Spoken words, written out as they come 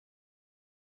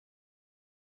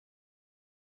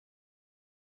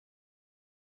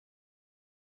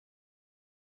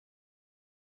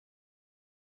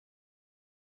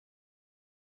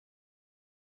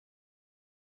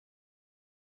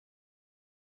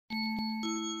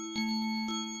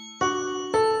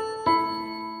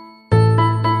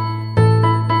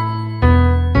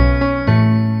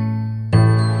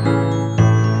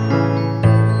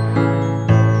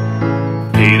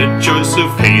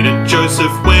Joseph, Peter,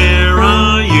 Joseph, where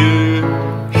are you?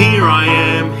 Here I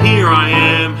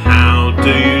am, how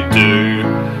do you do?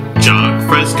 Jack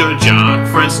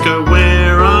Fresco,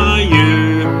 where are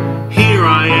you? Here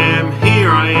I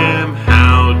am,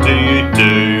 how do you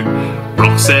do?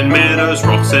 Roxanne Meadows,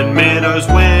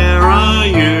 where are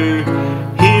you?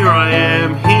 Here I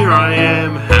am,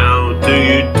 how do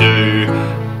you do?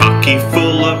 Bucky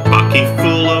Fuller,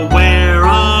 where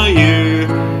are you?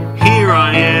 Here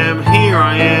I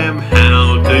am,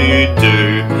 how do you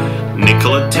do?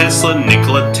 Nikola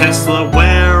Tesla,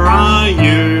 where are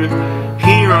you?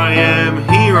 Here I am,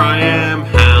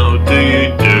 how do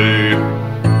you do?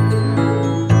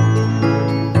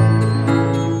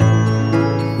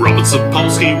 Robert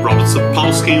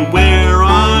Sapolsky, where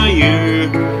are you?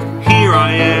 Here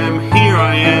I am,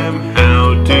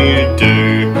 how do you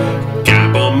do?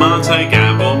 Gabor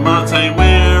Mate,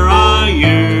 where are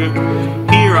you?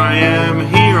 Here I am,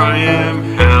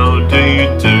 how do you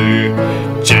do?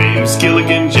 James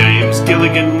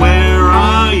Gilligan, where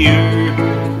are you?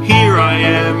 Here I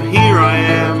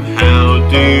am, how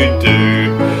do you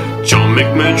do? John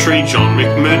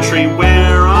McMurtry,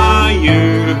 where are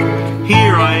you?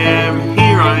 Here I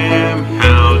am,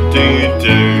 how do you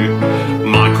do?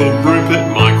 Michael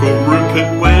Rupert,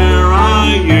 where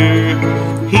are you?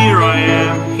 Here I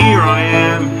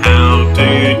am, how do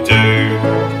you do?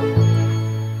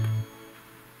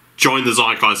 Join the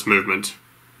Zeitgeist movement.